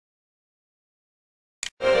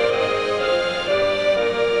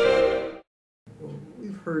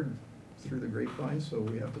heard through the grapevine, so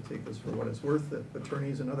we have to take this for what it's worth, that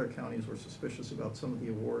attorneys in other counties were suspicious about some of the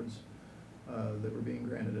awards that were being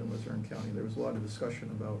granted in Luzerne County. There was a lot of discussion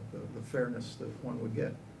about the fairness that one would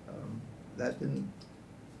get. That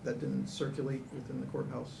didn't circulate within the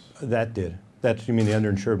courthouse? That did. You mean the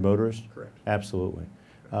underinsured motorist? Correct. Absolutely.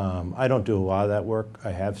 I don't do a lot of that work.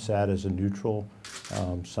 I have sat as a neutral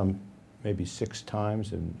maybe 6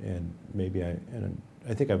 times, and maybe I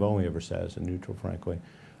think I've only ever sat as a neutral, frankly.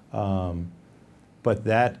 But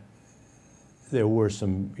there were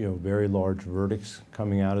some very large verdicts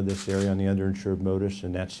coming out of this area on the underinsured motorists,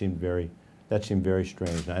 and that seemed very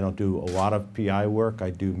strange. And I don't do a lot of PI work.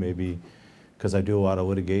 I do maybe, because I do a lot of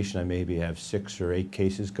litigation, I maybe have 6 or 8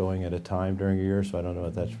 cases going at a time during a year, so I don't know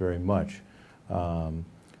if that's very much.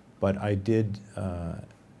 But I did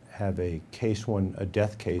have a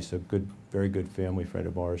death case, very good family friend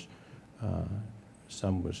of ours.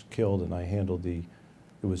 Son was killed, and I handled it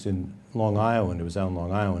was in Long Island, it was out in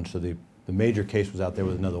Long Island, so the major case was out there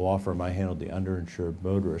with another law firm. I handled the underinsured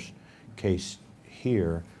motorist case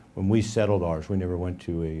here. When we settled ours, we never went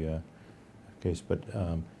to a case, but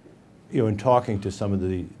in talking to some of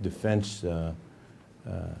the defense, not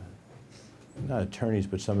attorneys,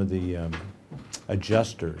 but some of the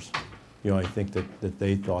adjusters, I think that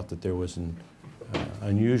they thought that there was an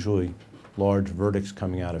unusually large verdicts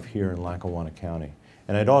coming out of here in Lackawanna County.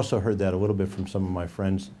 And I'd also heard that a little bit from some of my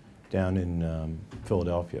friends down in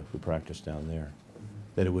Philadelphia who practiced down there,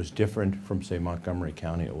 that it was different from, say, Montgomery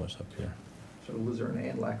County it was up here. So Luzerne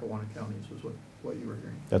and Lackawanna counties was what you were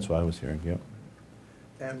hearing? That's what I was hearing, yep.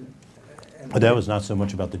 And but that was not so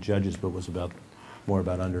much about the judges, but was more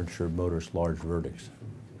about underinsured motorists' large verdicts.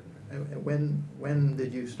 And when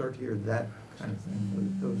did you start to hear that kind of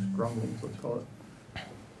thing, those grumblings, let's call it?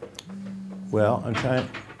 Well, I'm trying.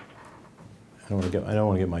 I don't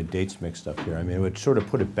want to get my dates mixed up here. I mean, it would sort of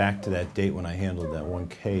put it back to that date when I handled that one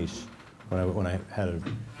case, when I had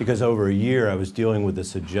because over a year I was dealing with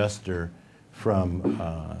this adjuster from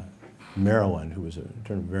Maryland, who was a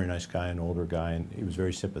very nice guy, an older guy, and he was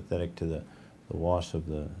very sympathetic to the loss of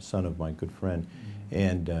the son of my good friend,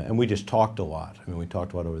 and we just talked a lot. I mean, we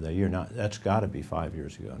talked a lot over that year. Now that's got to be 5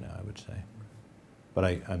 years ago now, I would say, but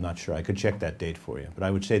I'm not sure. I could check that date for you, but I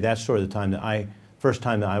would say that's sort of the time that first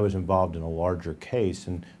time that I was involved in a larger case,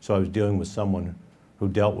 and so I was dealing with someone who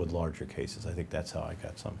dealt with larger cases. I think that's how I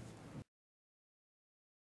got some.